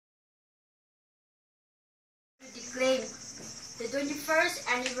Declaming, the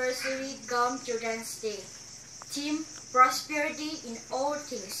 21st anniversary Gum Children's Day. Theme, Prosperity in All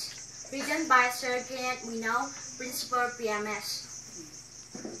Things. Written by Sir Kenneth Minow, Principal PMS.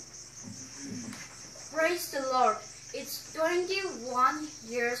 Praise the Lord. It's 21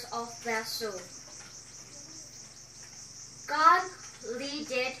 years of Blesso. God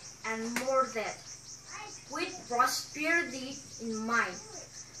lead it and more that, with prosperity in mind,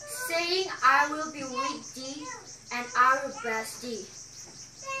 saying, I will be with thee and I will bless thee.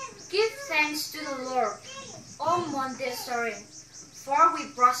 Give thanks to the Lord, O Montessori, for we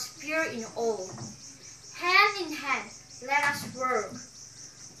prosper in all. Hand in hand, let us work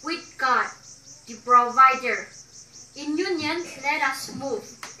with God, the provider. In union, let us move.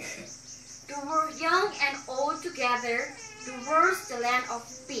 The young and old together towards the land of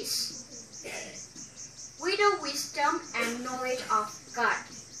peace, with the wisdom and knowledge of God.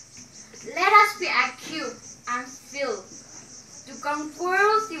 Let us be acute and filled to conquer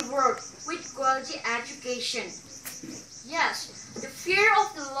the world with quality education. Yes, the fear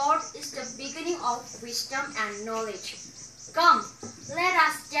of the Lord is the beginning of wisdom and knowledge. Come, let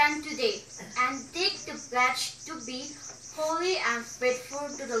us stand today and take the pledge to be holy and faithful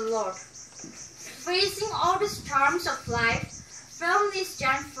to the Lord. Facing all the storms of life, firmly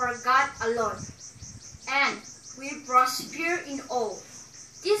stand for God alone, and we prosper in all.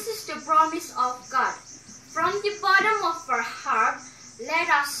 This is the promise of God. From the bottom of our heart, let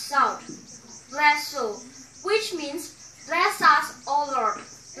us shout, Blesso, which means, bless us, O Lord.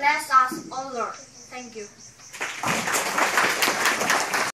 Bless us, O Lord. Thank you.